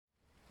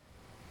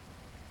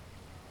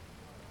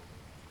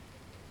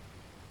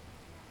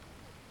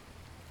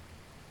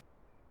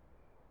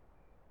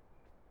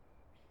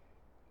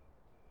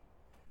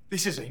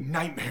This is a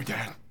nightmare,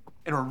 Dad.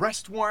 An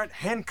arrest warrant,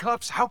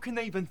 handcuffs. How can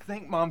they even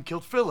think Mom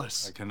killed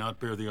Phyllis? I cannot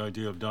bear the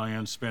idea of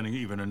Diane spending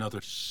even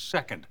another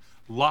second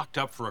locked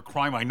up for a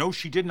crime I know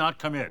she did not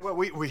commit. Well,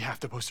 we have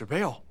to post her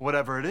bail,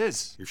 whatever it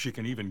is. If she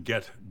can even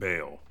get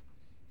bail.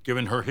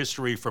 Given her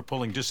history for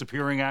pulling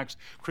disappearing acts,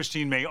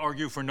 Christine may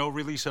argue for no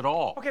release at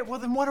all. Okay, well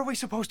then what are we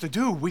supposed to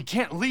do? We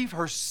can't leave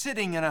her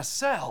sitting in a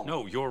cell.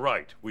 No, you're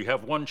right. We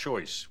have one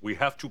choice. We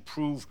have to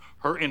prove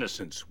her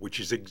innocence, which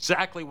is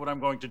exactly what I'm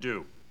going to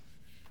do.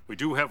 We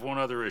do have one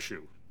other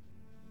issue.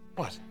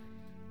 What?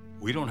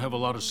 We don't have a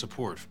lot of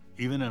support,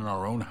 even in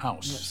our own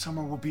house. Yeah,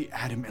 Summer will be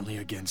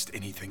adamantly against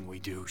anything we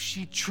do.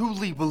 She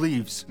truly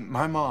believes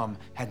my mom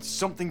had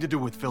something to do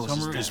with Phyllis's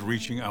Summer death. is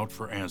reaching out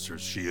for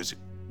answers. She is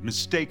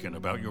mistaken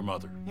about your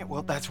mother. Yeah,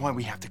 well, that's why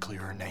we have to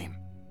clear her name.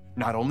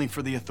 Not only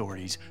for the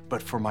authorities,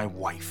 but for my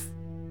wife.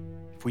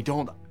 If we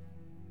don't,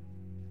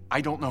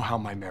 I don't know how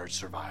my marriage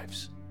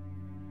survives.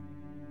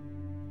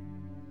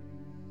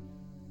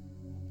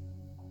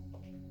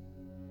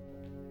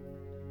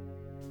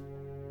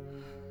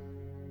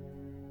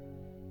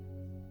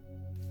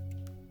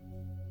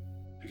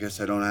 I guess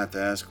I don't have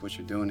to ask what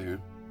you're doing here.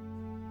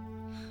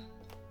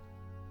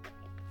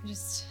 I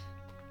just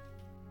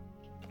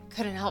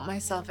couldn't help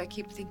myself. I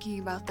keep thinking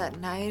about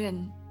that night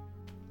and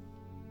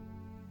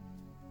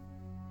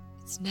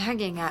it's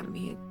nagging at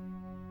me.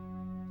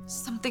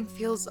 Something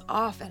feels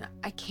off and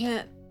I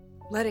can't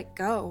let it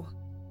go.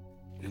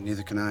 And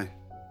neither can I.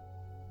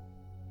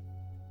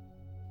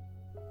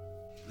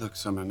 Look,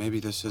 Summer, maybe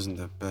this isn't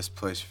the best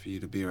place for you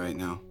to be right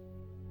now.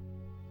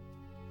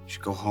 You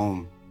should go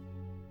home,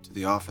 to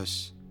the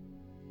office,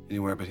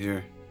 anywhere but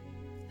here.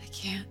 I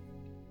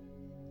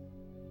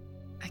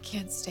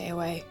can't stay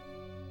away.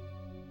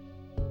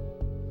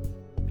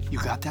 You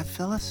got that,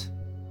 Phyllis?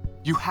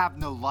 You have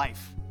no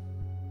life.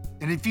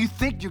 And if you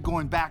think you're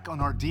going back on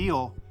our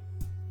deal,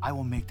 I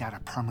will make that a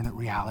permanent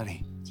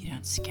reality. You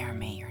don't scare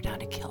me. You're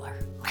not a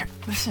killer. Okay,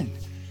 listen.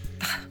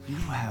 You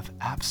have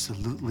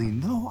absolutely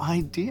no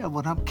idea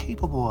what I'm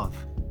capable of.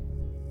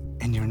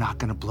 And you're not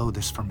gonna blow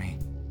this for me.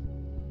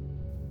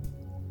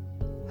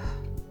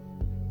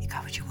 You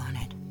got what you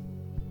wanted.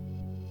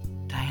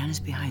 Diana's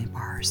behind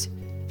bars.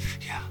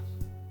 Yeah.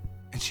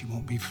 And she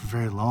won't be for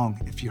very long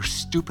if you're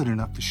stupid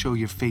enough to show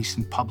your face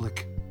in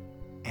public.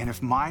 And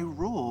if my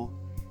rule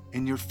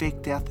in your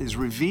fake death is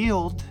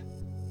revealed,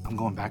 I'm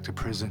going back to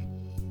prison.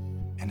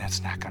 And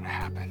that's not gonna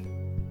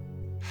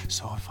happen.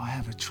 So if I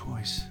have a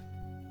choice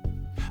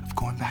of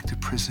going back to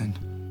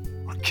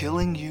prison or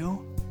killing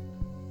you,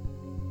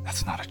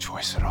 that's not a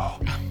choice at all.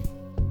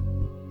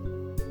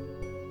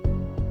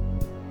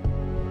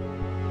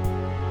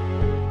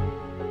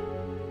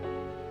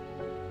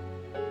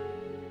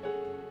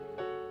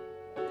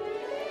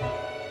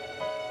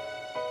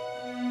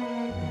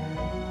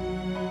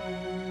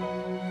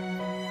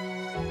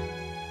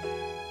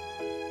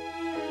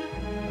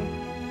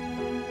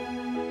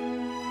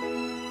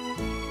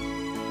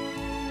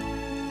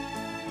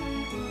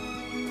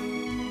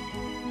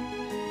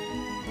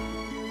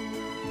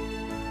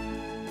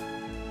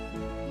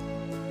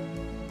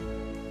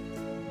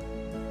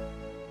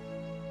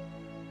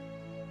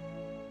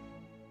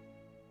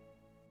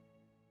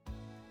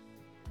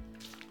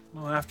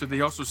 Well, after the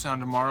ultrasound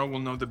tomorrow, we'll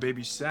know the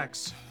baby's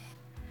sex.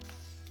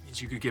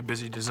 Means you could get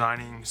busy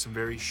designing some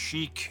very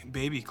chic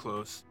baby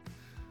clothes.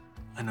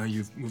 I know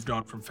you've moved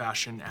on from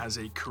fashion as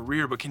a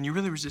career, but can you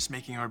really resist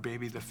making our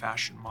baby the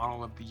fashion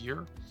model of the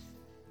year?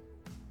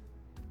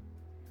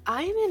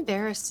 I'm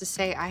embarrassed to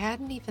say I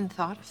hadn't even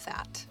thought of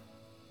that.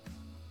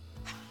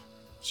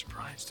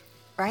 Surprised.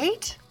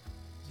 Right?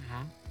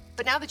 Mm-hmm.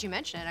 But now that you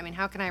mention it, I mean,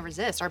 how can I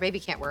resist? Our baby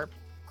can't wear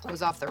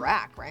clothes off the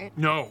rack, right?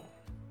 No.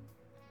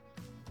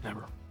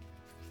 Never.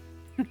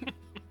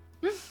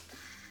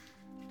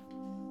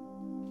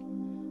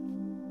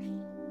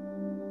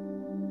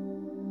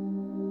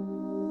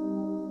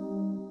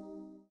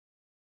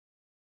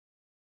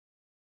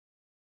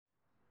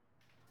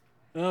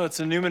 Oh, it's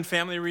a Newman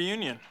family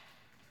reunion.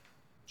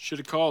 Should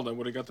have called. I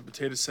would have got the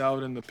potato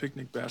salad and the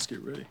picnic basket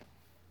ready.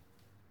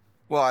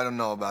 Well, I don't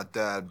know about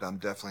that, but I'm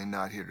definitely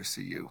not here to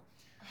see you.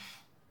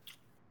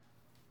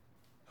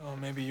 Oh,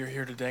 maybe you're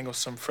here to dangle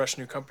some fresh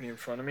new company in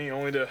front of me,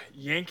 only to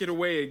yank it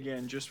away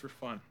again just for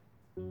fun.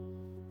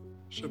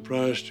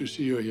 Surprised to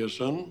see you here,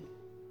 son.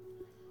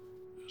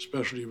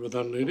 Especially with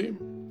that lady.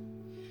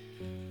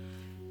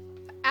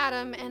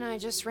 Adam and I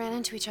just ran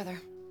into each other.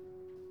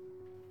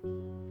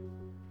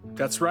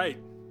 That's right.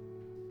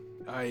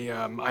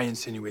 I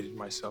insinuated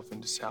myself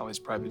into Sally's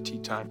private tea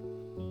time.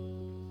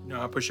 You know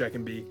how pushy I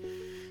can be.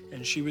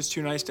 And she was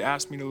too nice to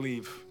ask me to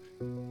leave.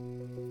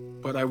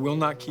 But I will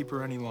not keep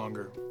her any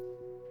longer.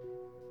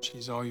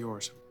 She's all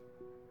yours.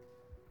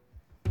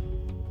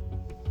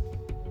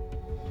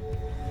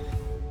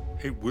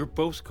 Hey, we're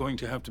both going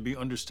to have to be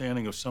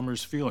understanding of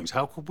Summer's feelings.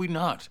 How could we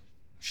not?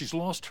 She's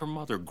lost her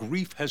mother.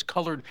 Grief has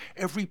colored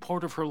every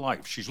part of her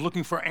life. She's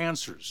looking for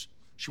answers.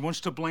 She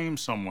wants to blame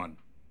someone.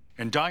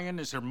 And Diane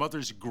is her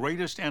mother's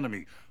greatest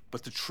enemy.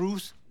 But the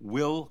truth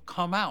will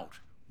come out.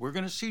 We're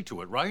going to see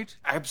to it, right?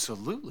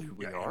 Absolutely,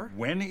 we are.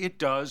 When it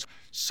does,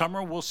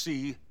 Summer will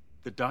see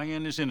that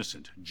Diane is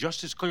innocent,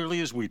 just as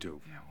clearly as we do.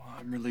 Yeah, well,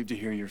 I'm relieved to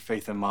hear your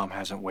faith in Mom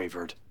hasn't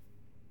wavered.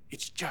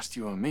 It's just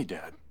you and me,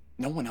 Dad.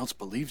 No one else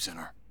believes in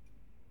her.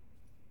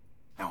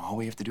 Now all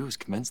we have to do is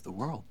convince the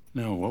world.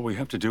 No, what we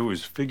have to do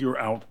is figure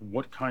out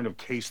what kind of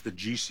case the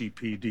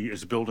GCPD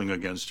is building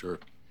against her.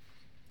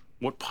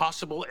 What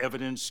possible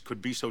evidence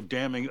could be so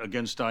damning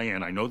against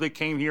Diane? I know they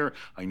came here.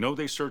 I know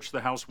they searched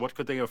the house. What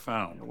could they have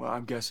found? Well,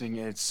 I'm guessing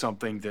it's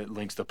something that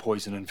links the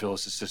poison in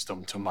Phyllis's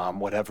system to Mom.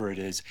 Whatever it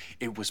is,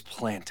 it was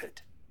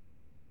planted.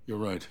 You're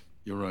right.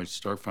 You're right.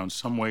 Stark found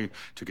some way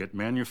to get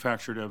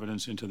manufactured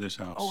evidence into this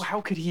house. Oh,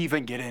 how could he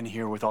even get in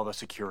here with all the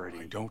security?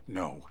 I don't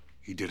know.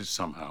 He did it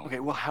somehow.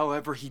 Okay, well,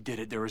 however he did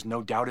it, there is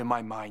no doubt in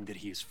my mind that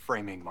he is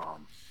framing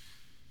Mom.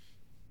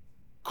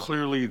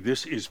 Clearly,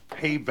 this is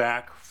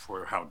payback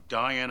for how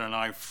Diane and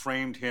I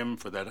framed him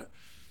for that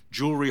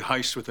jewelry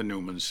heist with the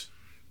Newmans.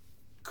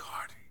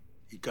 God,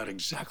 he got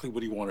exactly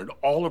what he wanted.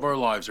 All of our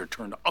lives are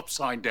turned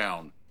upside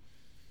down.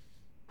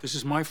 This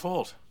is my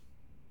fault.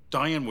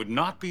 Diane would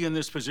not be in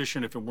this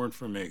position if it weren't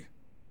for me.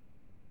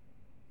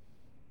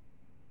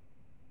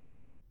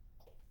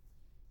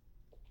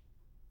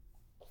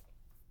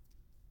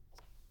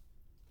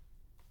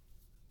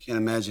 Can't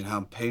imagine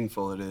how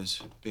painful it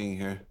is being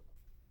here.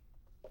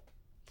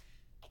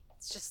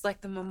 It's just like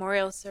the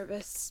memorial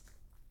service.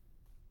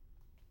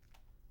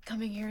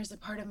 Coming here is a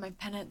part of my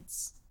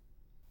penance.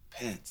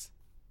 Penance?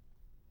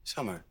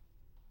 Summer,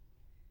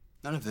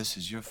 none of this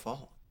is your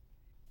fault.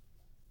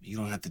 You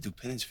don't have to do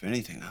penance for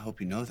anything. I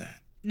hope you know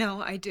that.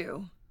 No, I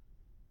do.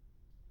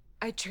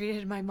 I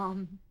treated my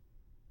mom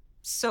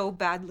so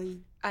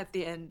badly at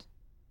the end.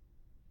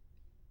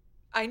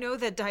 I know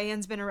that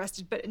Diane's been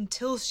arrested, but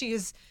until she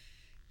is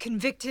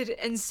convicted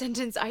and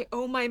sentenced, I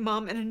owe my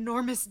mom an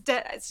enormous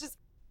debt. It's just...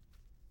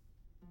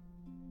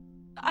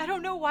 I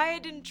don't know why I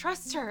didn't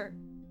trust her.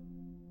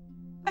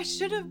 I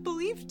should have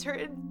believed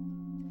her.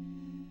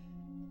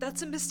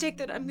 That's a mistake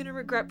that I'm gonna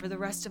regret for the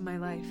rest of my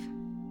life.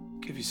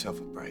 Give yourself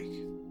a break.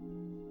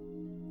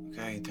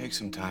 Okay, take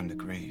some time to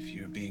grieve.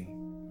 You're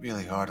being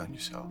really hard on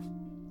yourself.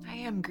 I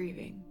am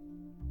grieving.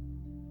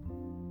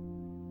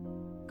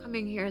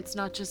 Coming here, it's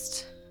not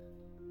just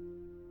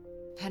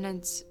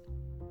penance.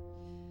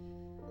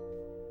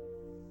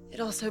 It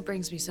also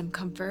brings me some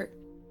comfort.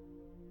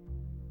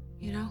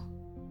 You know?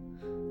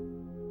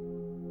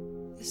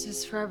 This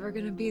is forever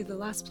gonna be the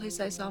last place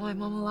I saw my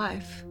mom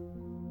alive.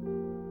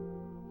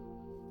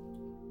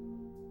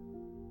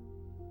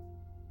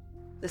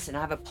 Listen,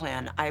 I have a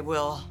plan. I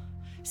will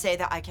say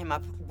that I came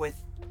up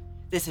with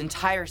this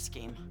entire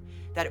scheme,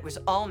 that it was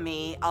all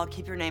me. I'll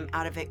keep your name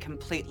out of it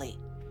completely.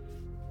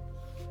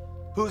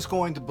 Who's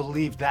going to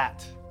believe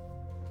that?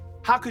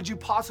 How could you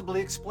possibly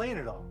explain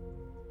it all?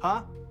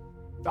 Huh?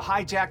 The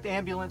hijacked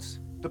ambulance,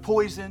 the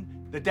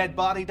poison, the dead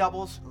body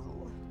doubles.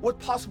 What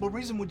possible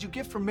reason would you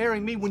give for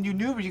marrying me when you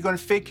knew you were going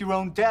to fake your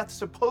own death,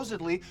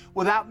 supposedly,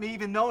 without me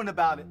even knowing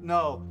about it?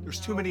 No,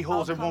 there's too many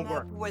holes. It won't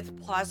work. With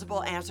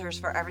plausible answers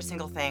for every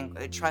single thing.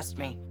 Trust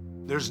me.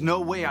 There's no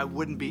way I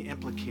wouldn't be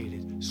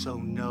implicated. So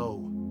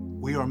no,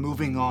 we are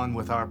moving on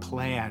with our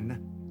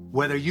plan,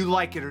 whether you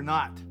like it or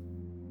not.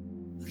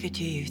 Look at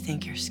you. You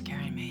think you're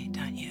scaring me,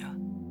 don't you?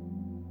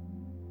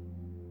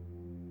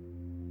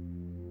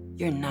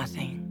 You're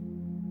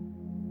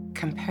nothing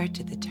compared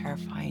to the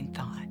terrifying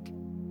thought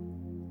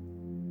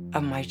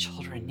of my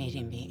children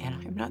needing me, and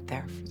I'm not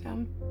there for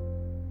them.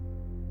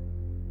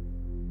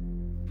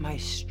 My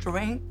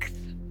strength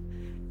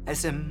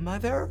as a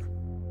mother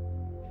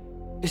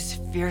is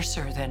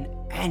fiercer than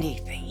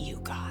anything you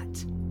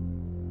got.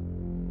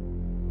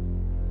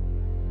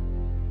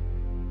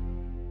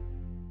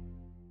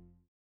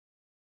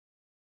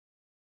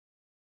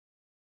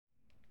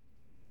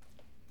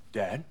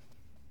 Dad,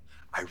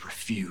 I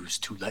refuse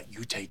to let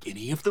you take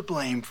any of the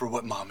blame for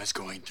what Mom is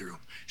going through.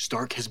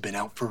 Stark has been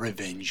out for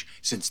revenge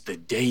since the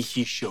day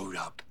he showed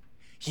up.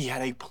 He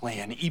had a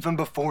plan even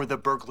before the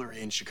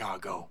burglary in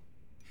Chicago.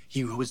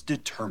 He was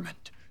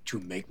determined to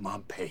make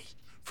Mom pay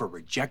for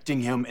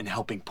rejecting him and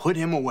helping put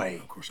him away.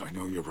 Of course, I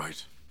know you're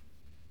right.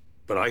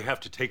 But I have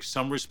to take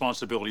some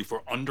responsibility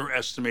for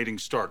underestimating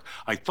Stark.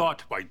 I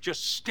thought by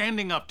just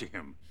standing up to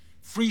him,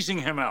 freezing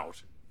him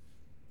out,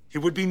 he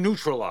would be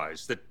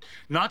neutralized, that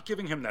not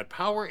giving him that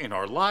power in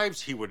our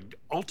lives, he would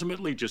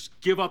ultimately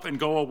just give up and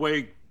go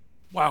away.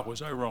 Wow,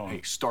 was I wrong?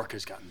 Hey, Stark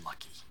has gotten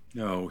lucky.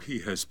 No, he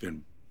has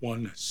been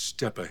one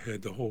step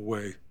ahead the whole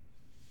way.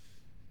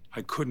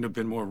 I couldn't have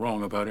been more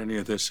wrong about any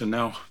of this, and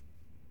now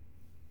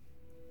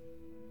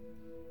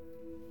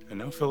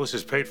Phyllis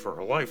has paid for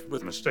her life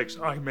with mistakes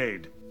I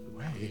made.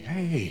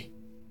 Hey.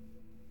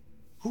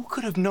 Who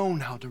could have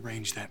known how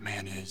deranged that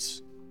man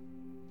is?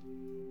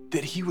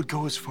 That he would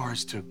go as far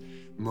as to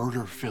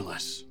murder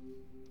Phyllis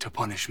to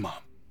punish Mom.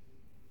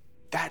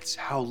 That's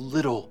how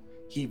little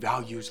he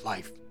values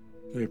life.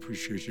 I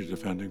appreciate you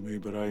defending me,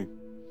 but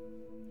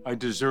I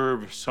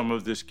deserve some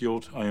of this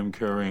guilt I am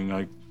carrying.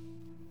 I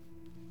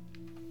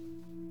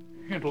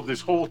handled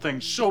this whole thing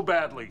so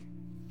badly.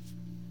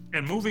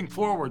 And moving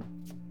forward,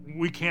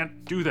 We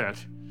can't do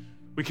that.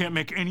 We can't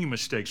make any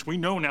mistakes. We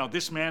know now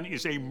this man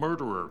is a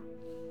murderer.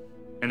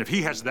 And if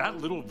he has that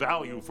little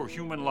value for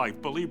human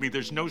life, believe me,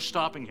 there's no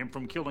stopping him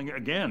from killing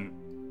again.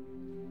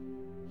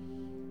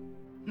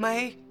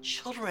 My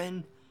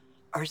children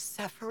are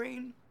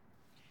suffering.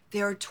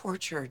 They are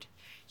tortured.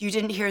 You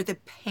didn't hear the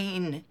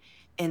pain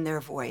in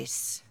their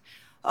voice.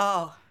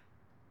 Oh.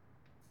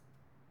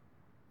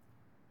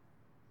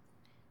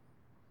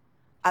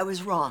 I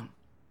was wrong.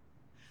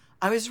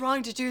 I was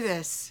wrong to do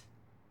this.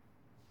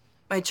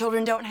 My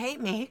children don't hate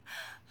me.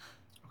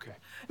 Okay.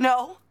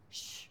 No.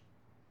 Shh.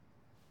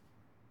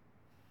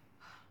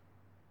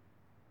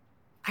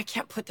 I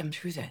can't put them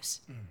through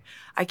this.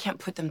 I can't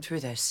put them through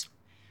this.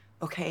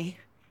 Okay?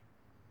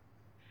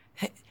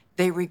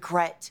 They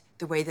regret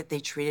the way that they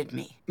treated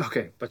me.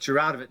 Okay, but you're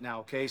out of it now,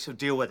 okay? So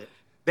deal with it.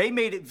 They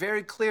made it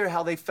very clear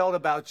how they felt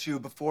about you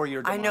before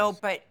your demise. I know,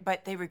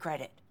 but they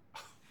regret it.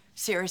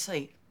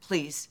 Seriously,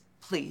 please,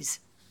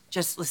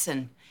 just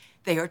listen.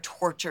 They are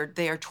tortured.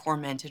 They are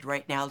tormented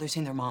right now,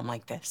 losing their mom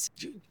like this.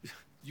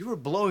 You were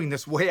blowing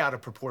this way out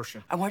of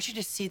proportion. I want you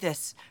to see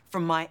this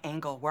from my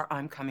angle, where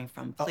I'm coming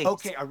from, please.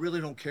 Okay, I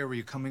really don't care where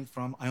you're coming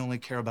from. I only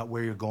care about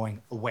where you're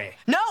going away.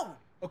 No!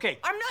 Okay.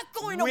 I'm not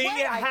going away. We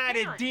had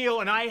a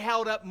deal, and I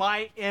held up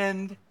my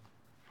end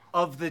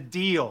of the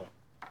deal.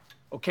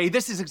 Okay,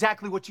 this is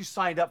exactly what you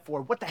signed up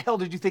for. What the hell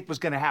did you think was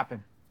going to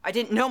happen? I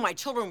didn't know my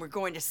children were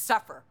going to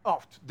suffer.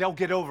 Oh, they'll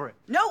get over it.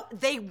 No,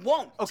 they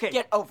won't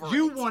get over it.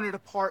 You wanted a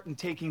part in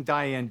taking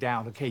Diane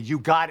down, okay? You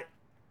got it.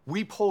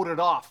 We pulled it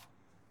off.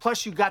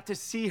 Plus, you got to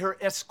see her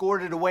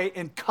escorted away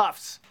in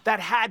cuffs. That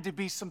had to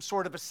be some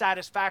sort of a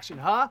satisfaction,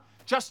 huh?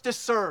 Justice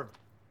served.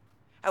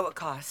 At what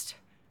cost?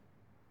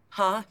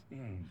 Huh?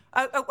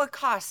 At what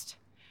cost?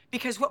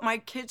 Because what my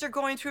kids are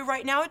going through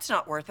right now, it's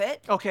not worth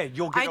it. Okay,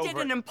 you'll get over it. I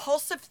did an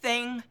impulsive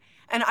thing,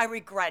 and I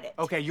regret it.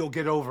 Okay, you'll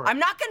get over it. I'm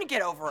not going to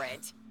get over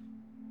it.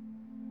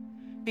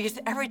 Because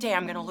every day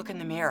I'm going to look in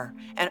the mirror,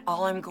 and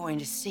all I'm going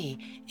to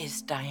see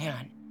is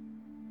Diane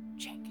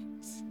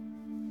Jenkins.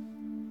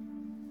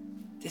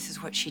 This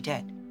is what she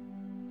did.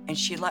 And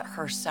she let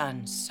her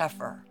son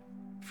suffer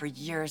for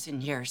years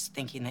and years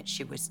thinking that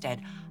she was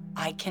dead.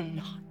 I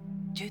cannot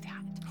do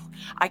that.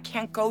 I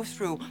can't go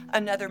through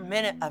another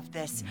minute of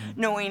this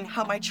knowing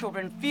how my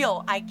children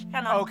feel. I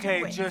cannot do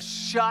it. Okay, just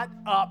shut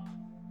up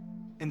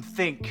and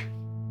think.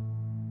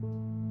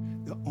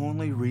 The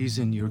only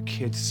reason your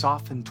kids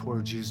soften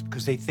towards you is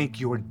because they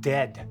think you're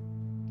dead.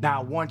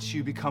 Now, once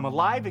you become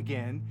alive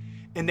again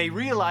and they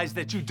realize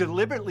that you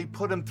deliberately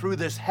put them through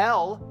this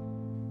hell,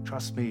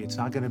 trust me, it's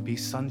not going to be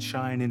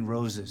sunshine and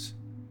roses.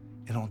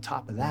 And on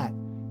top of that,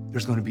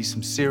 there's going to be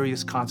some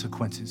serious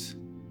consequences.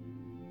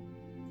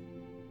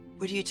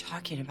 What are you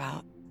talking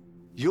about?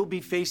 You'll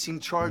be facing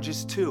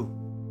charges too.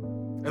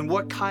 And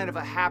what kind of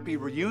a happy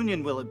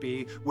reunion will it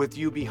be with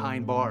you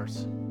behind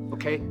bars?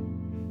 Okay?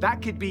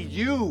 That could be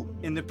you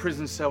in the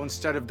prison cell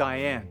instead of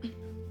Diane.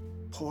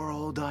 Poor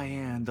old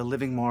Diane, the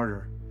living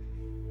martyr.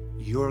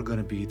 You're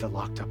gonna be the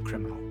locked up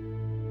criminal.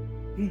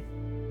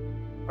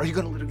 Are you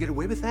gonna let her get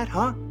away with that,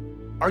 huh?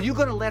 Are you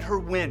gonna let her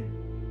win?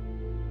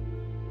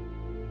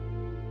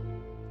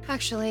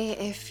 Actually,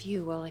 if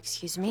you will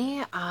excuse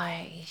me,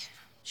 I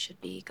should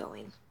be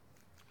going.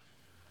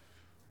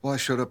 Well, I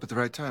showed up at the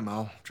right time.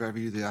 I'll drive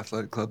you to the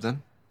athletic club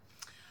then.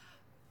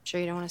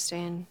 Sure you don't want to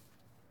stay and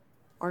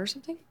order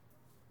something?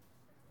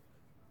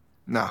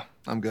 No,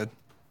 I'm good.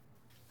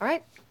 All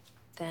right.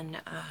 Then,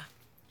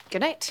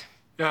 good night.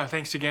 Yeah,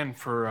 thanks again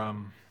for,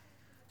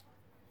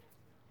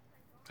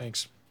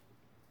 Thanks.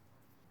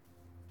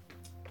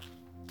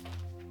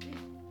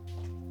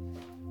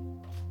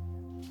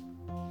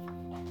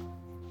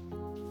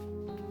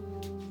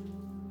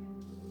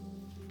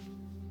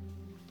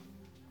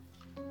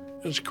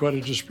 It's quite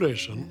a display,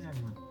 son.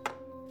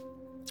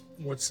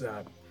 What's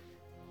that?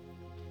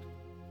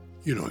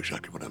 You know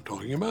exactly what I'm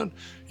talking about.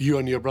 You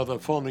and your brother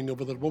fawning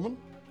over that woman.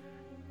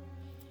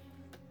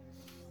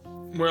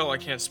 Well, I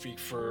can't speak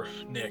for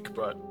Nick,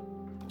 but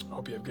I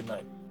hope you have a good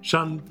night.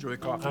 Son, Enjoy the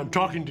coffee. I'm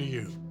talking to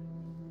you.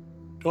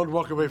 Don't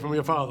walk away from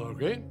your father,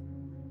 okay?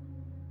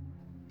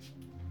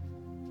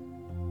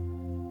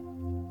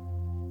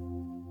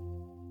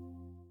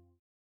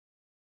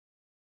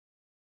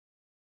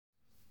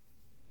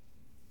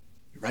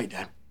 You're right,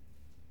 Dad.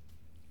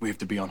 We have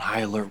to be on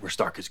high alert where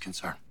Stark is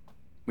concerned.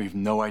 We have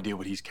no idea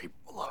what he's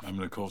capable of. I'm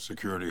gonna call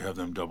security, have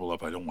them double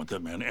up. I don't want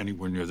that man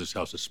anywhere near this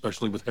house,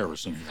 especially with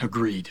Harrison here.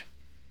 Agreed.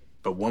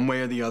 But one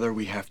way or the other,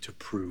 we have to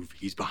prove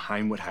he's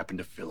behind what happened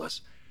to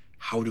Phyllis.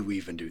 How do we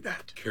even do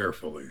that?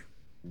 Carefully.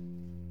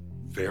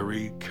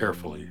 Very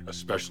carefully,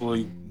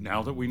 especially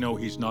now that we know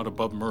he's not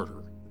above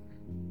murder.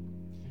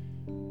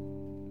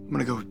 I'm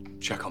gonna go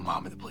check on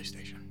Mom at the police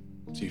station,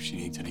 see if she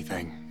needs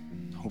anything.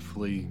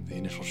 Hopefully the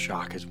initial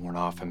shock has worn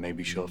off and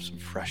maybe she'll have some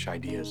fresh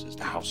ideas as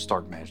to how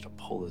Stark managed to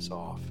pull this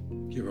off.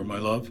 Give her my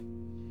love.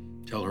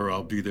 Tell her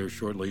I'll be there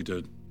shortly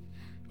to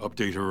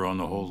update her on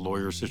the whole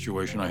lawyer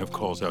situation. I have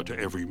calls out to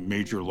every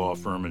major law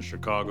firm in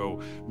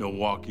Chicago,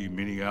 Milwaukee,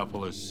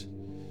 Minneapolis.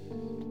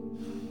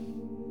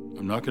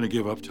 I'm not going to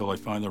give up till I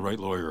find the right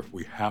lawyer.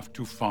 We have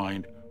to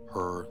find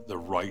her the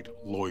right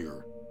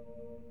lawyer.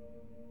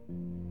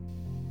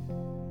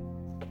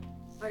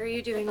 What are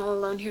you doing all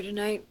alone here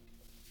tonight?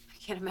 I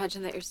can't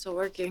imagine that you're still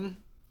working.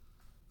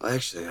 Well,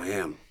 actually, I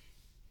am.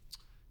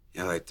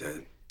 Yeah, I like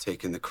to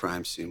take in the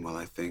crime scene while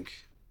I think.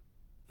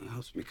 It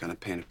helps me kind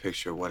of paint a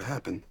picture of what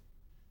happened.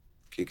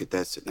 Can't get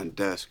that sitting on a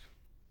desk.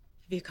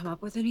 Have you come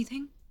up with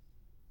anything?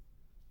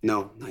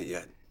 No, not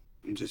yet.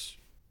 I'm just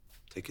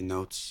taking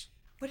notes.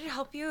 Would it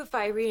help you if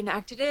I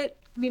reenacted it?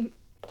 I mean,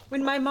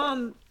 when my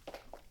mom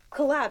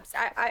collapsed,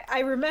 I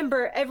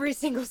remember every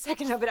single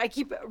second of it. I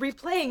keep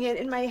replaying it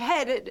in my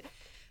head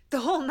the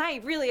whole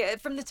night, really,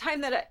 from the time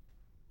that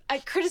I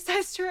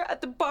criticized her at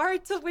the bar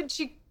till when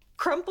she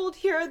crumpled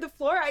here on the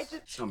floor. I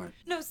just... Summer.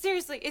 No,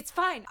 seriously, it's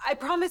fine. I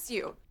promise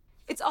you.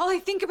 It's all I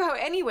think about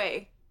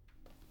anyway.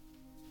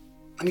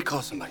 Let me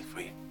call somebody for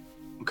you,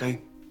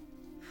 okay?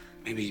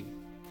 Maybe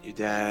your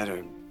dad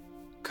or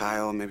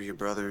Kyle, maybe your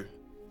brother.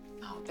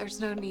 No, there's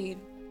no need.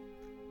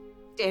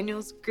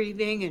 Daniel's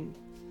grieving and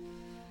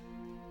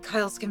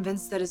Kyle's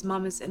convinced that his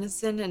mom is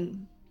innocent,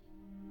 and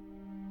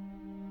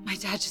my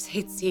dad just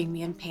hates seeing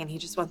me in pain. He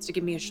just wants to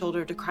give me a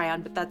shoulder to cry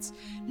on, but that's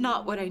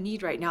not what I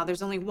need right now.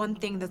 There's only one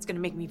thing that's gonna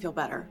make me feel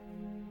better.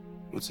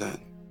 What's that?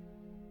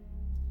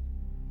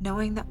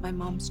 Knowing that my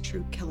mom's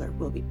true killer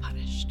will be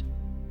punished.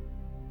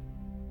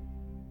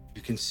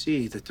 You can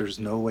see that there's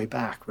no way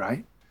back,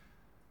 right?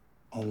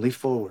 Only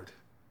forward.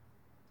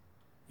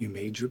 You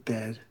made your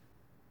bed.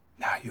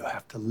 Now you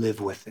have to live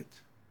with it.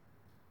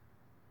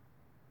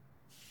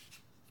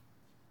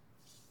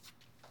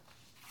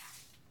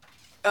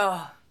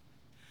 Oh,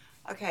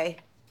 okay.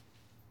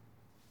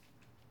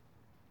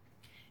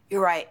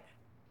 You're right.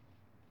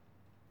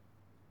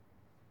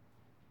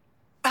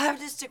 I have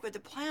to stick with the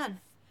plan.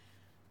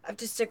 I have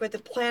to stick with the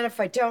plan. If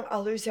I don't,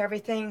 I'll lose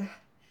everything.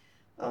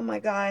 Oh my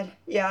God,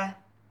 yeah.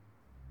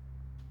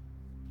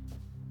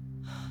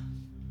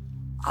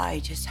 I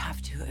just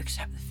have to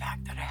accept the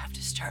fact that I have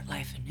to start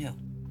life anew.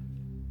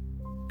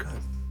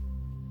 Good.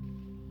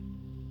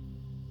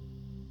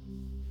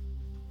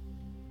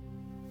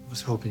 I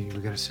was hoping you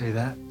were going to say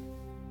that.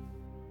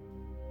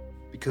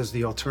 Because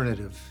the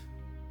alternative...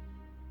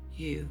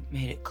 You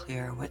made it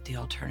clear what the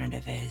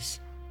alternative is.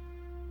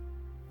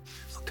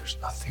 Look, there's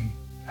nothing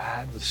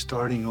bad with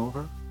starting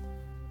over.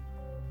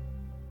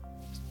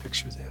 Just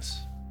picture this.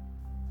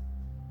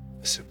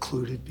 A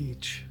secluded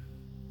beach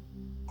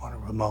on a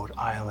remote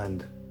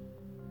island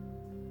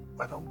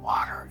where the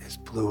water is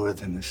bluer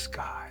than the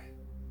sky.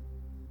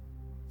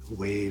 The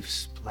waves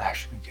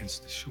splashing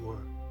against the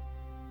shore.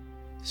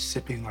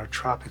 Sipping our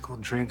tropical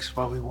drinks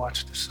while we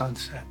watch the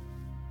sunset.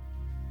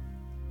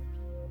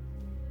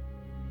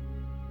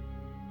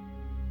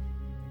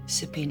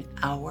 Sipping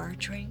our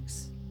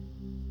drinks?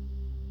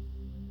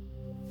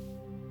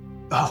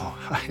 Oh,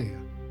 I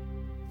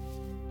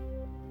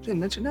didn't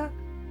mention that.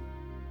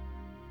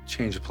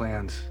 Change of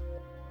plans.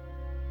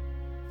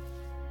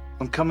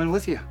 I'm coming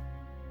with you.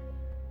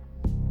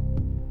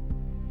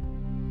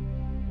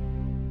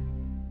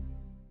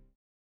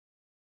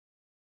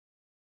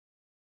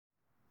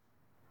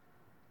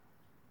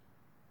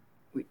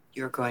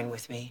 You're going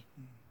with me?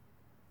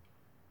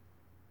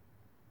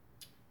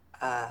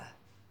 Why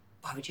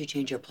would you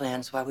change your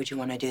plans? Why would you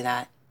want to do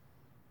that?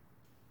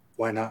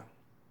 Why not?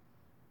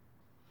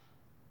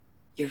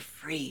 You're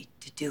free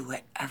to do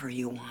whatever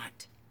you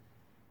want,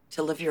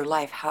 to live your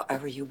life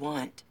however you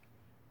want.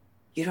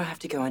 You don't have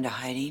to go into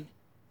hiding.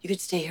 You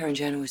could stay here in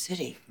Genoa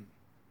City.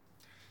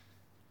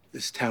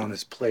 This town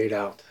is played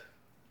out.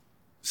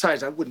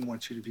 Besides, I wouldn't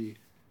want you to be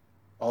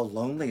all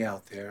lonely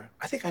out there.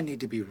 I think I need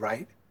to be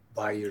right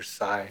by your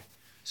side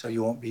so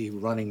you won't be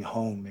running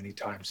home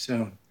anytime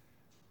soon.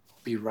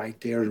 I'll be right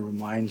there to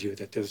remind you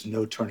that there's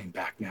no turning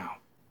back now.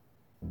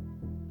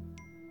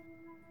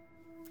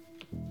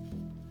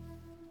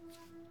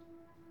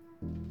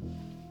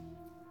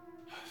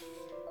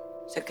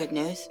 Is that good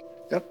news?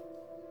 Yep.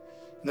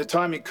 And the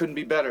timing couldn't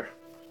be better.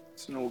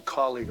 It's an old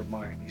colleague of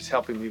mine. He's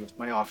helping me with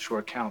my offshore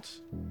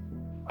accounts.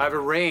 I've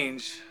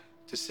arranged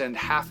to send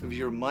half of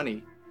your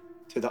money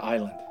to the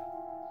island.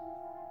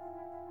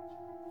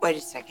 Wait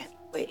a second.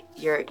 Wait,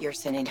 you're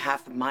sending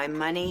half of my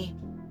money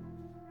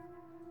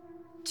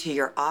to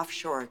your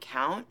offshore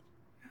account?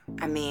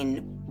 I mean,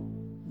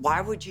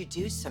 why would you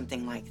do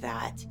something like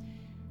that?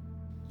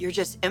 You're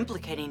just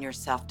implicating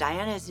yourself.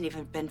 Diane hasn't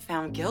even been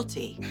found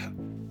guilty.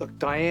 Look,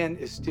 Diane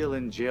is still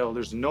in jail.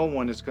 There's no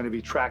one that's going to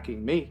be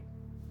tracking me.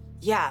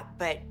 Yeah,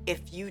 but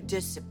if you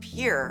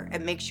disappear,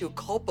 it makes you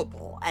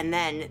culpable. And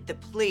then the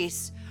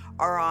police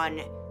are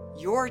on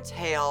your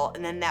tail,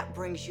 and then that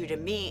brings you to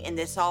me, and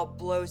this all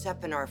blows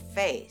up in our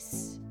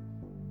face.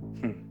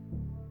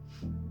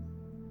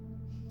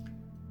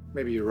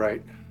 Maybe you're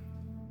right.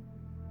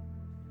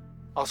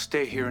 I'll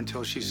stay here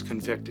until she's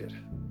convicted.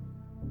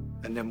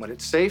 And then when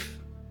it's safe,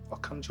 I'll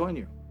come join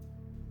you.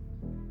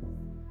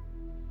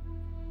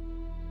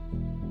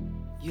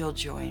 You'll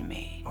join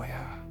me. Oh,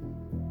 yeah.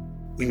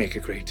 We make a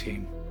great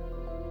team.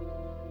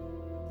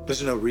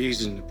 There's no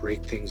reason to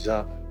break things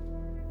up.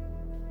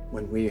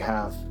 when we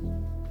have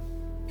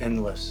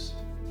endless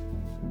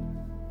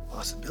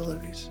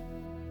possibilities.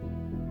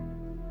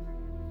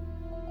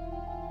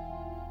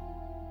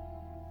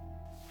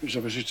 Please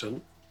have a seat,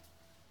 son.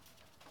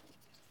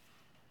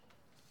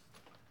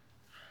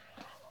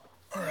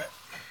 All right.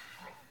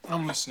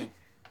 I'm listening.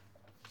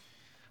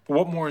 But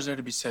what more is there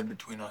to be said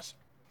between us,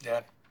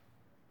 Dad?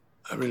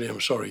 I really am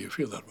sorry you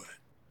feel that way.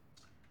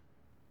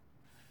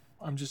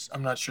 I'm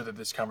not sure that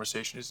this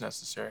conversation is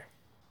necessary.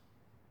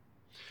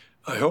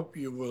 I hope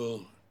you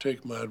will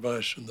take my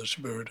advice in the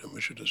spirit in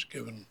which it is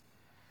given.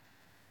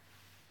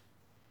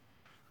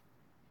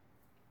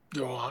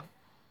 Go on.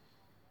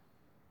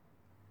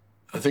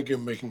 I think you're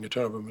making a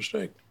terrible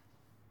mistake.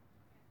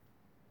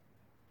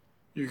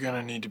 You're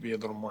gonna need to be a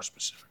little more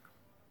specific.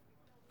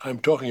 I'm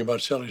talking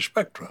about Sally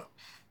Spectra.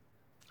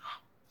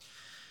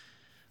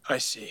 I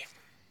see.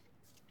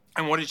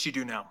 And what did she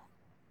do now?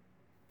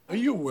 Are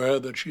you aware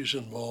that she's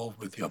involved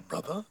with your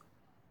brother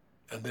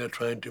and they're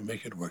trying to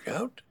make it work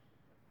out?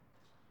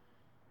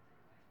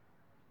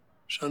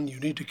 Son, you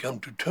need to come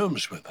to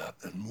terms with that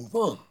and move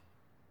on.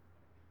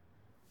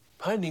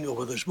 Pining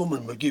over this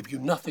woman will give you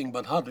nothing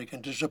but heartache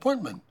and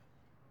disappointment.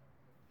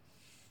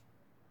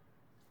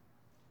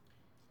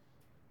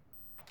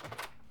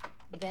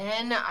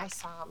 Then I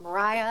saw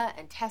Mariah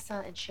and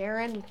Tessa and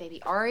Sharon with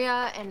baby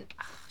Aria, and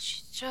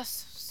she's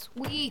just so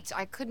sweet.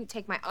 I couldn't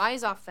take my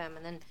eyes off them.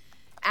 And then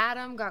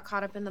Adam got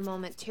caught up in the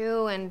moment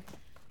too, and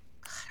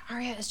God,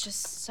 Aria is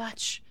just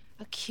such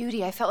a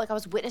cutie. I felt like I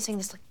was witnessing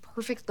this like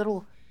perfect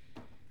little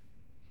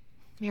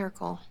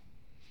miracle.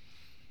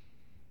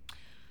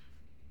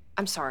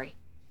 I'm sorry.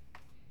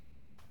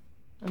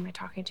 Am I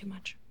talking too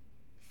much?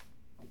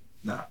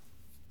 No.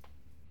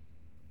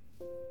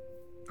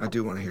 I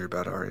do want to hear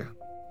about Aria.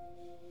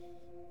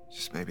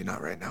 Just maybe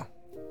not right now.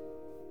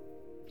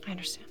 I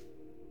understand.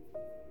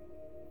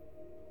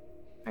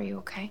 Are you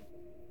okay?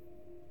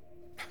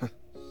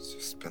 It's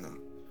just been a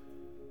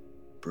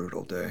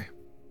brutal day.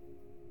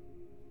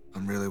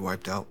 I'm really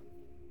wiped out.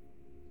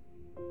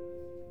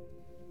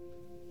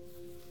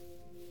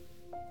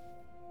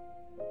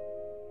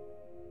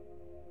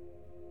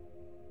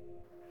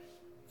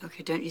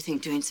 Okay, don't you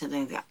think doing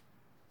something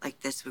like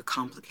this would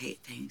complicate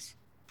things?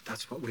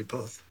 That's what we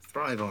both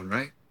thrive on,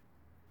 right?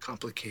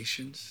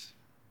 Complications.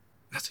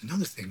 That's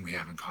another thing we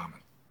have in common.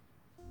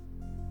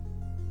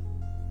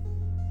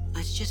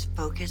 Let's just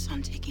focus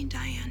on taking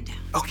Diane down.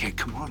 Okay,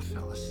 come on,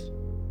 Phyllis.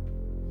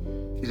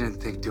 You didn't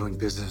think doing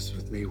business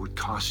with me would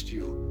cost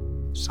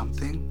you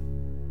something?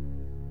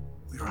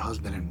 We're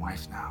husband and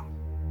wife now.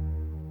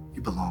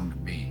 You belong to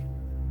me.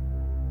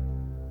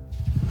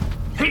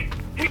 Hey!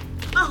 Hey!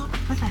 Oh,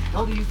 where the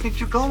hell do you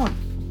think you're going?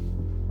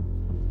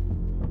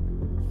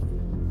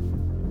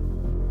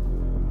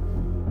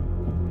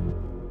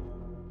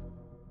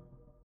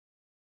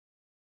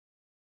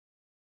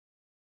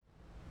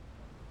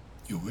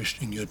 You're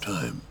wasting your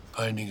time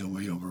finding a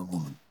way over a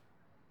woman.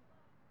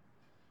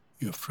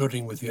 You're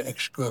flirting with your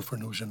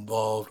ex-girlfriend who's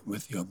involved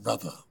with your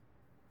brother.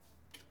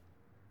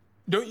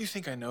 Don't you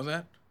think I know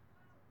that?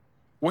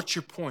 What's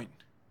your point?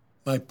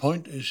 My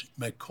point is,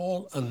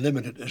 McCall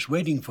Unlimited is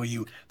waiting for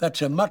you.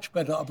 That's a much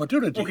better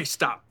opportunity. Okay,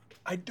 stop.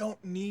 I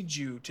don't need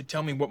you to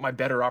tell me what my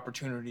better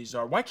opportunities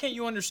are. Why can't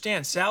you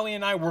understand? Sally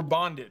and I were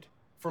bonded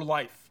for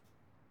life.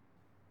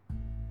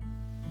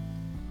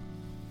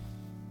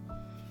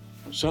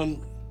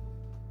 Son,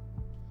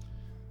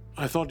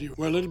 I thought you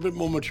were a little bit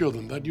more mature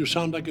than that. You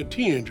sound like a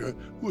teenager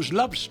who's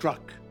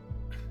love-struck.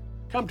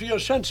 Come to your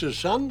senses,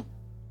 son.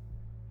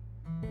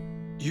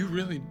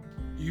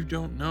 You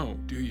don't know,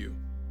 do you?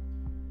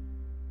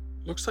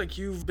 Looks like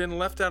you've been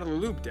left out of the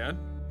loop, Dad.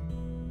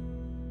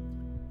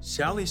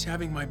 Sally's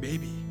having my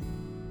baby.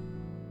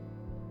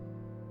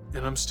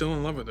 And I'm still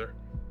in love with her.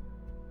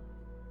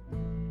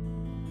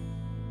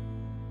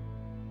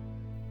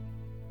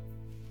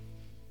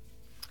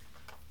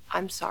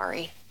 I'm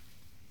sorry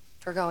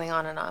for going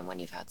on and on when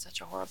you've had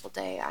such a horrible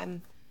day.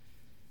 I'm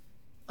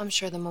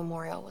sure the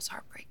memorial was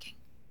heartbreaking.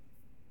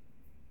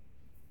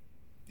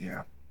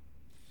 Yeah.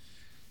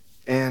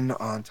 And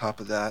on top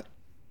of that,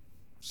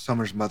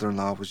 Summer's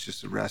mother-in-law was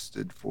just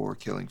arrested for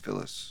killing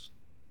Phyllis,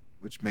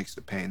 which makes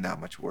the pain that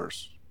much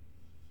worse.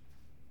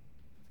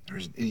 There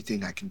isn't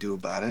anything I can do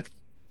about it.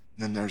 And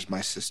then there's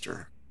my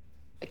sister.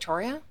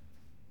 Victoria?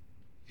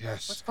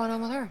 Yes. What's going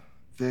on with her?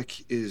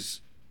 Vic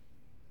is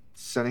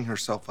setting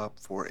herself up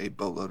for a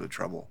boatload of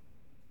trouble.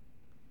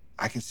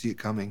 I can see it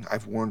coming.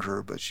 I've warned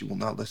her, but she will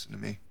not listen to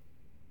me.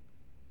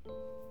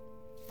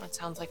 That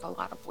sounds like a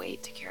lot of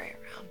weight to carry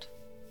around.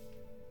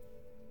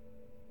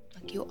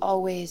 Like you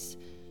always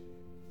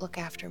look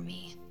after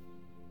me.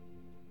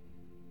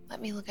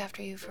 Let me look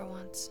after you for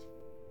once.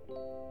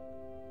 Well,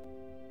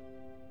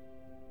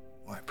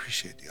 I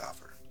appreciate the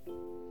offer. But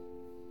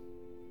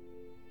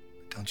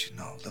don't you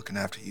know, looking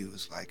after you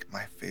is like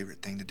my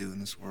favorite thing to do in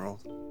this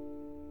world.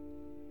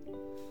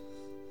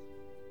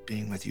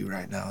 Being with you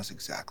right now is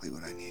exactly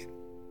what I need.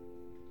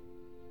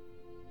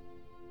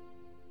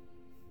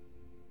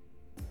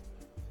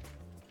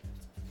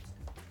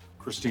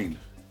 Christine,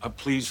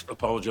 Please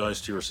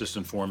apologize to your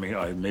assistant for me.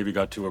 I maybe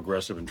got too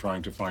aggressive in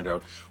trying to find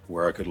out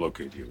where I could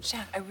locate you.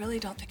 Chad, I really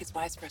don't think it's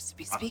wise for us to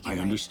be speaking I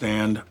right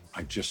understand.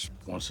 I just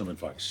want some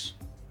advice.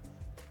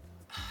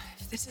 now.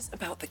 If this is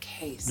about the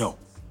case. No,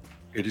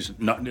 it is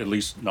not, at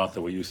least not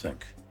the way you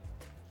think.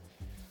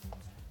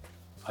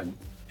 I'm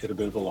at a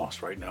bit of a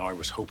loss right now. I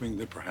was hoping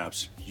that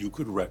perhaps you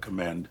could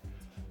recommend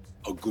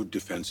a good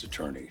defense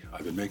attorney.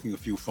 I've been making a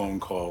few phone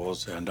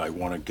calls, and I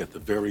want to get the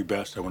very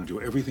best. I want to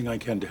do everything I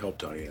can to help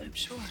Diane. I'm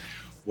sure.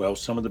 Well,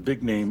 some of the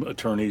big-name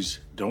attorneys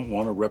don't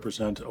want to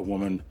represent a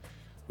woman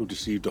who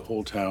deceived a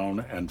whole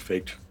town and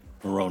faked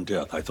her own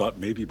death. I thought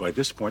maybe by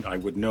this point I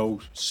would know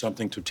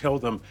something to tell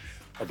them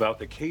about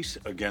the case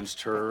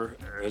against her,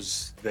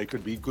 as they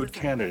could be good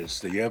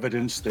candidates. The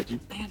evidence that you...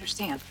 I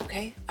understand,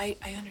 okay? I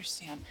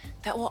understand.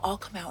 That will all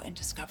come out in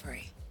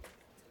discovery.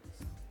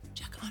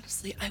 Jack,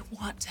 honestly, I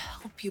want to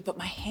help you, but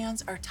my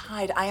hands are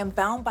tied. I am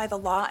bound by the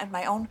law and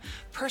my own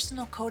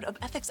personal code of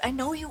ethics. I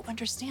know you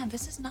understand.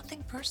 This is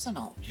nothing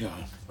personal. Yeah,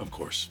 of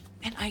course.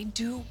 And I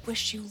do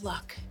wish you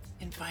luck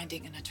in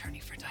finding an attorney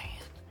for Diane.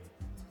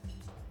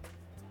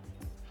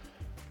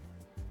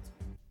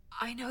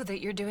 I know that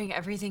you're doing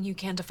everything you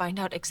can to find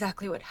out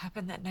exactly what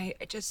happened that night.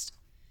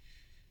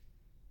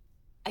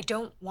 I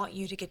don't want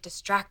you to get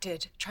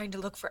distracted trying to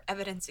look for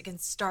evidence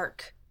against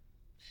Stark.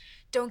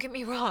 Don't get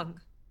me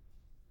wrong.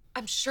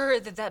 I'm sure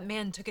that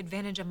man took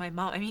advantage of my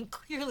mom. I mean,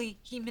 clearly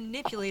he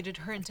manipulated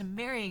her into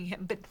marrying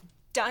him, but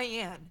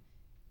Diane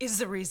is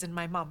the reason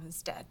my mom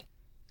is dead.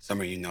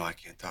 Summer, you know I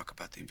can't talk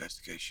about the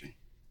investigation.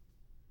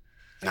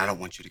 And I don't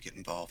want you to get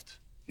involved.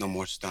 No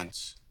more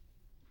stunts.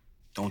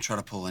 Don't try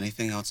to pull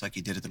anything else like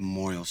you did at the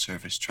memorial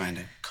service, trying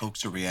to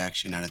coax a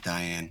reaction out of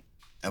Diane.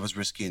 That was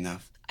risky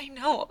enough. I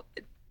know.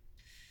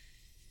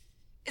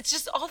 It's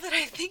just all that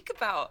I think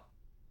about.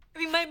 I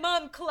mean, my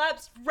mom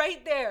collapsed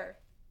right there.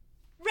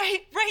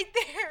 Right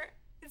there.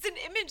 It's an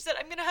image that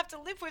I'm gonna have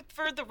to live with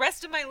for the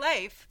rest of my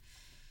life.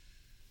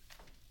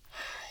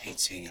 I hate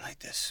seeing you like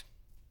this.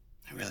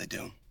 I really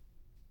do.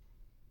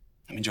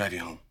 Let me drive you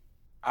home.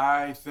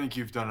 I think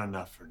you've done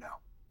enough for now.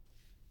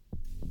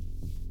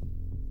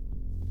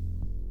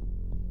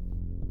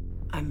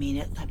 I mean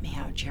it. Let me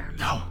out, Jeremy.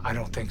 No, I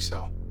don't think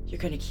so. You're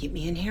gonna keep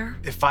me in here?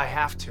 If I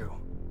have to.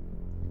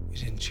 You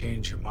didn't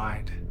change your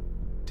mind,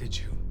 did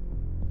you?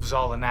 It was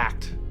all an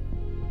act.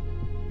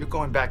 You're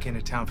going back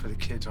into town for the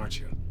kids, aren't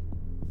you?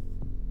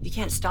 You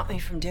can't stop me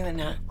from doing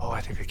that. Oh,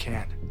 I think I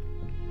can.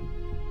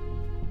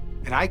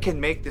 And I can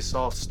make this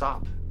all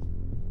stop.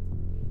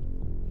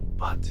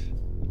 But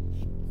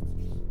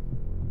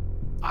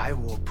I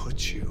will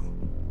put you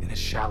in a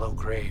shallow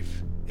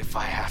grave if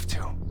I have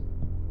to.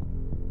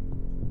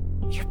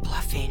 You're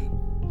bluffing.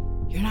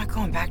 You're not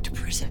going back to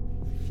prison.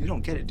 You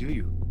don't get it, do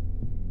you?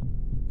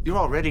 You're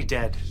already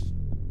dead.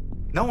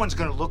 No one's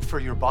gonna look for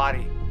your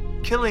body.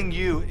 Killing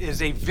you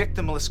is a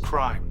victimless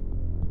crime.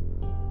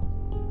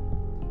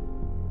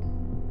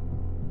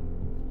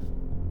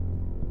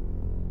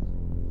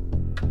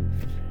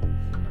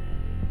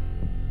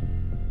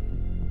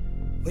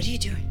 What are you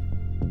doing?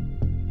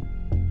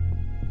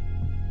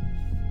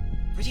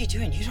 What are you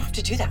doing? You don't have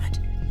to do that.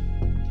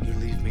 You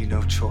leave me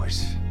no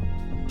choice.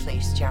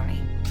 Please, Jeremy.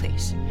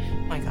 Please.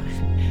 My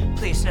God.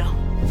 Please, no.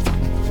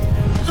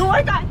 Oh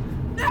my God!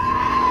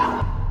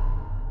 No!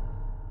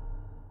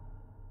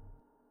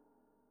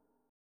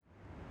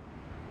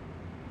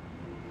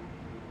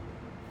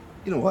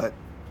 You know what?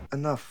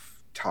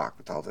 Enough talk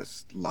with all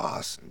this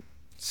loss and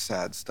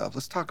sad stuff.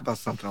 Let's talk about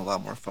something a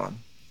lot more fun.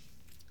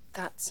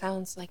 That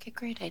sounds like a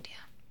great idea.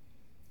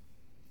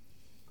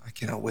 I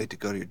cannot wait to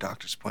go to your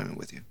doctor's appointment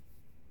with you.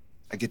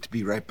 I get to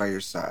be right by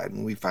your side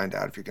when we find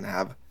out if you're gonna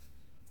have a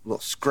little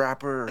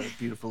scrapper or a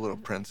beautiful little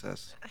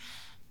princess.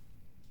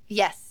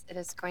 Yes, it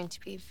is going to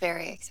be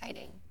very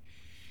exciting.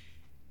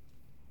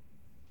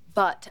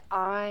 But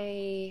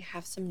I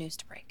have some news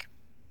to break.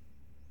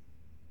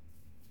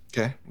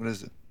 Okay, what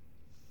is it?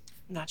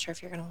 I'm not sure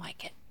if you're gonna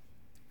like it.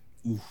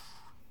 Oof.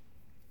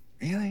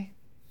 Really?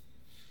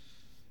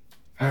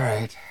 All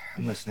right,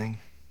 I'm listening.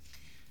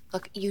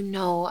 Look, you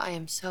know I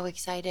am so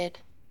excited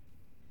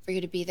for you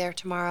to be there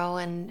tomorrow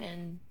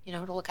and you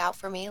know, to look out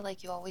for me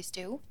like you always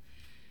do.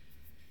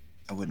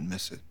 I wouldn't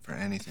miss it for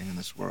anything in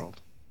this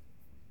world.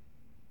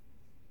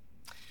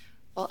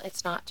 Well,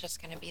 it's not just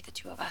gonna be the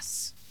two of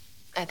us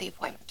at the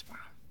appointment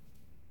tomorrow.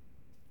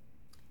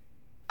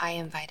 I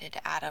invited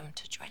Adam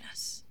to join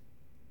us.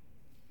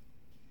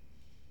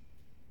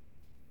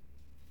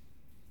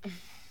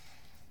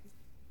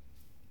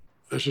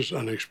 This is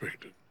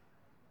unexpected.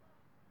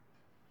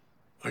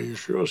 Are you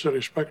sure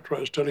Sally Spectra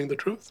is telling the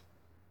truth?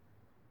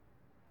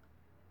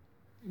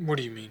 What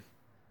do you mean?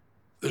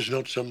 There's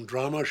not some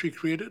drama she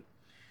created?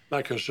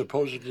 Like her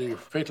supposedly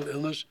fatal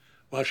illness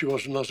while she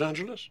was in Los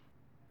Angeles?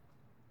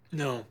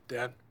 No,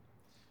 Dad.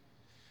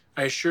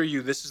 I assure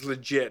you, this is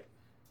legit.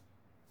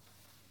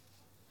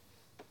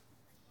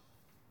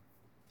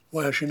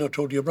 Why has she not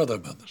told your brother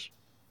about this?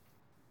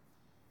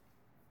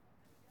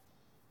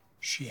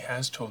 She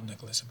has told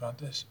Nicholas about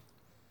this.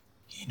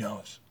 He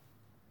knows.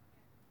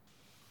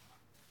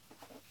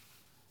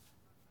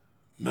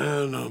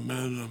 Man, oh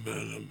man, oh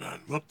man, oh man.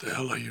 What the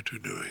hell are you two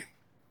doing?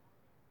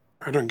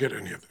 I don't get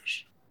any of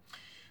this.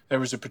 There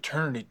was a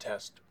paternity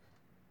test.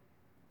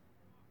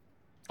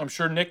 I'm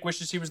sure Nick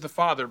wishes he was the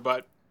father,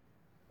 but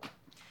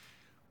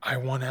I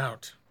won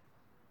out.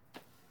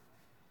 You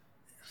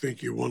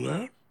think you won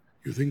out?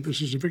 You think this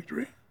is a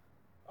victory?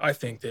 I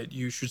think that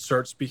you should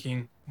start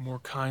speaking more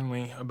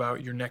kindly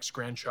about your next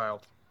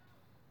grandchild.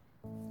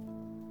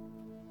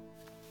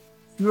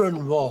 You're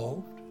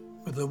involved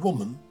with a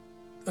woman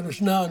that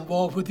is now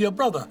involved with your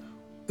brother.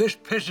 This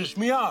pisses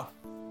me off.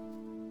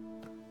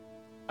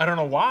 I don't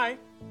know why.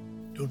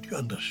 Don't you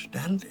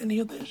understand any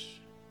of this?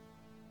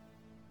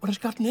 What has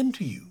gotten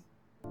into you?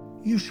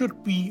 You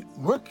should be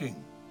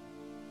working.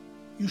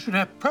 You should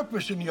have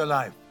purpose in your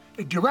life,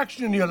 a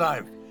direction in your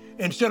life,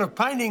 instead of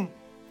pining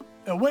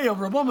away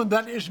over a woman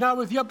that is now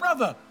with your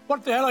brother.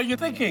 What the hell are you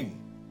thinking?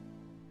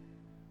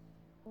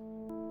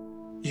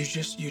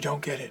 You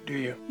don't get it, do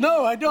you?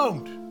 No, I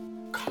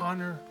don't.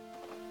 Connor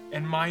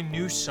and my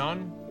new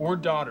son or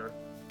daughter,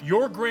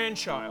 your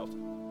grandchild,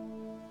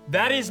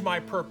 that is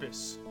my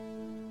purpose.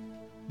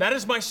 That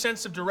is my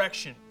sense of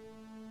direction.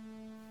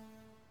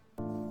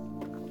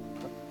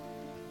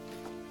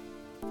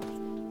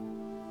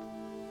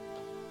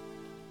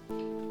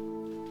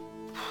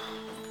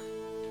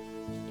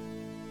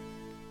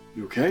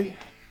 You okay?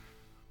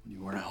 When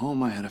you weren't at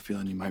home, I had a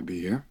feeling you might be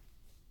here.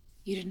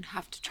 You didn't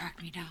have to track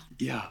me down.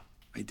 Yeah,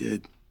 I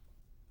did.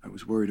 I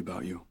was worried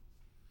about you.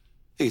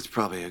 I think it's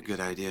probably a good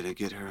idea to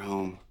get her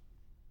home.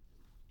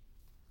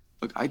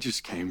 Look, I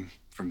just came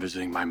from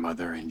visiting my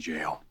mother in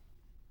jail.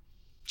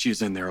 She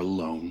is in there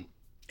alone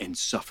and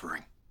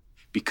suffering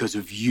because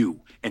of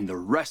you and the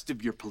rest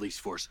of your police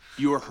force.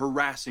 You are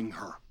harassing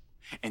her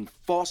and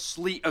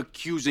falsely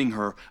accusing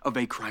her of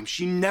a crime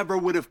she never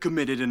would have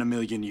committed in a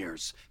million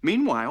years.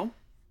 Meanwhile,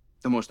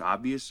 the most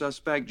obvious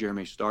suspect,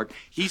 Jeremy Stark,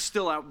 he's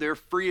still out there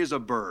free as a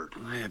bird.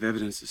 I have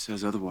evidence that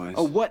says otherwise.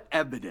 Oh, what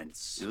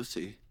evidence? You'll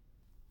see.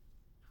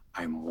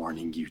 I'm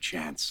warning you,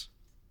 Chance.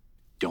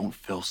 Don't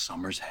fill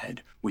Summers'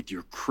 head with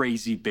your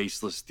crazy,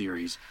 baseless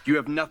theories. You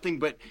have nothing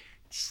but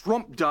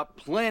trumped up,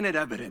 planted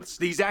evidence.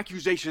 These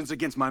accusations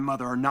against my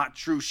mother are not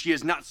true. She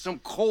is not some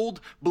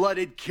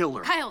cold-blooded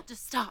killer. Kyle,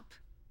 just stop.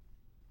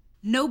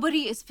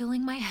 Nobody is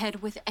filling my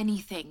head with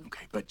anything.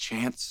 Okay, but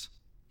Chance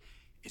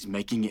is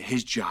making it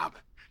his job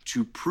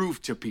to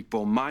prove to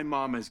people my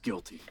mom is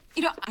guilty.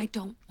 You know, I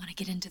don't want to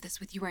get into this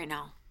with you right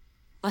now.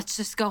 Let's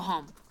just go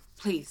home,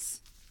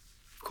 please.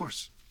 Of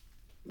course.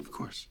 Of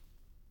course.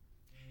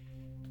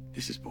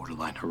 This is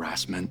borderline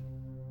harassment.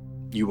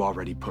 You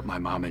already put my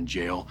mom in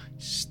jail.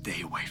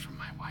 Stay away from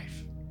my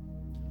wife,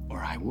 or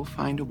I will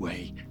find a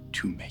way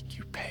to make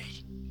you pay.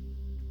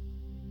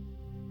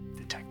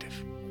 Detective.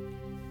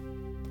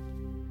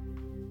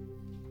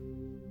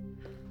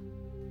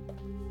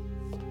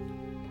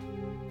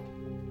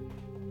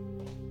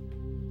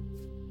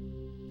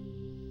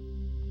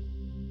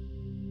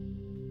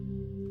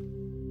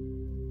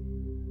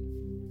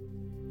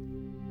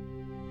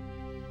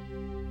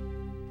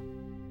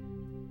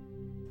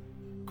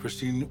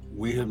 Christine,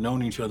 we have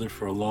known each other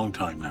for a long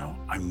time now.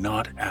 I'm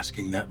not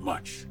asking that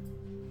much.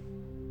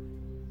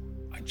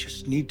 I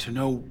just need to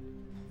know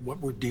what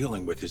we're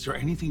dealing with. Is there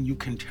anything you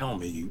can tell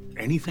me?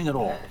 Anything at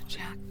all?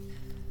 Jack,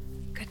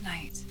 good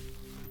night.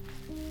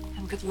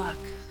 And good luck.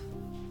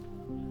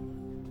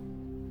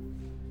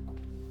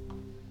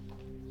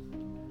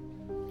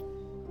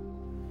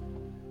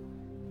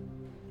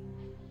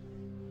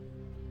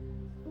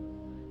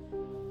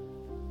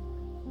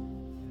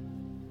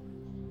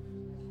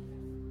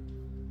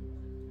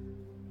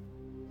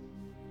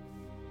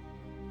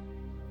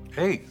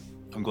 Hey,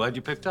 I'm glad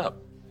you picked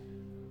up.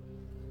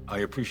 I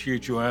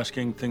appreciate you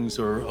asking. Things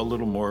are a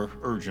little more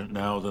urgent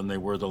now than they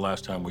were the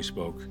last time we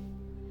spoke.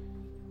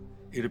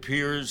 It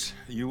appears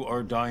you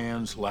are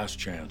Diane's last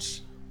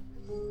chance.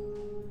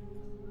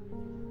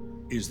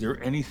 Is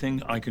there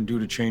anything I can do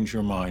to change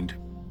your mind?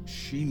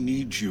 She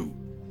needs you.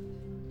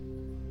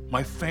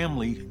 My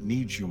family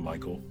needs you,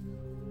 Michael.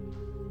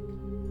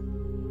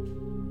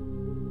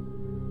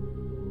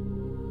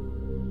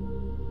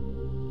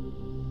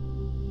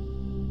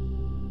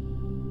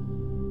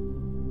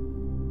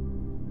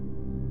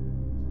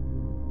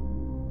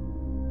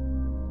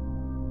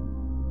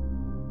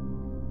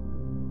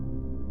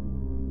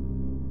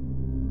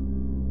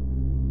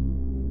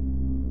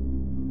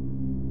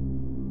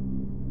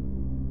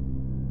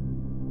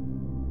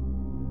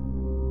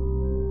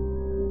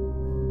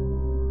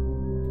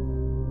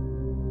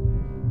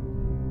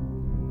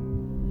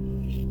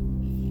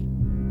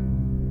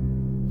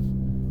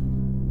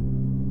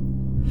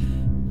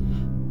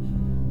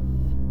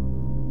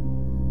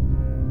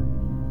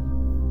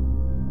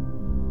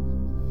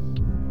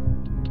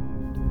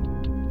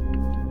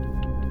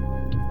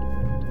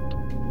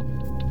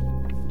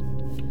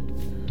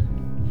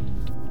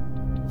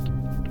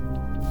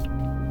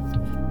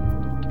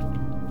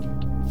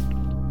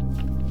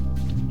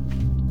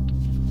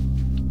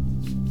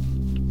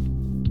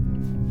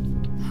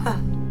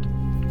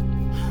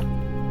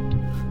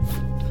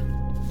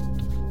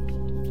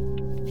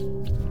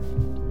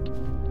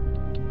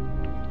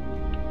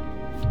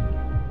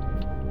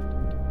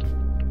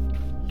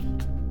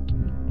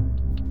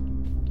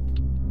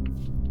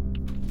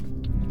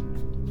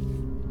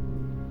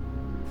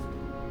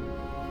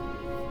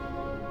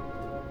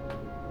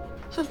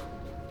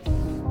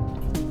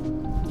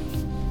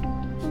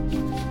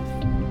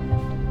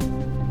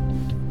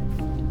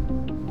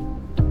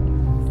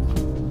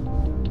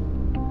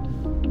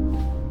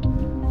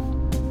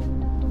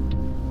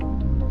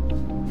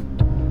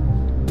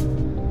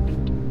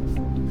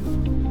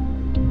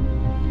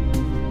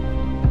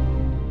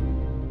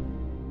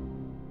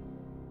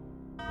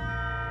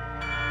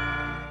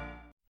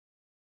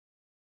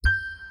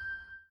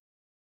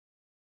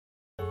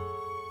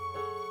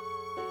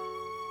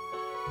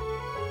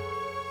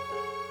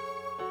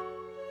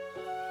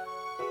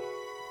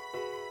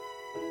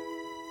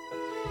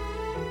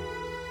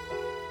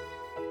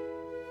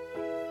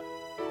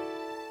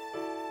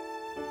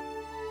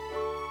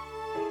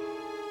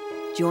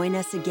 Join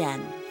us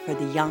again for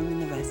The Young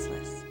and the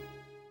Restless.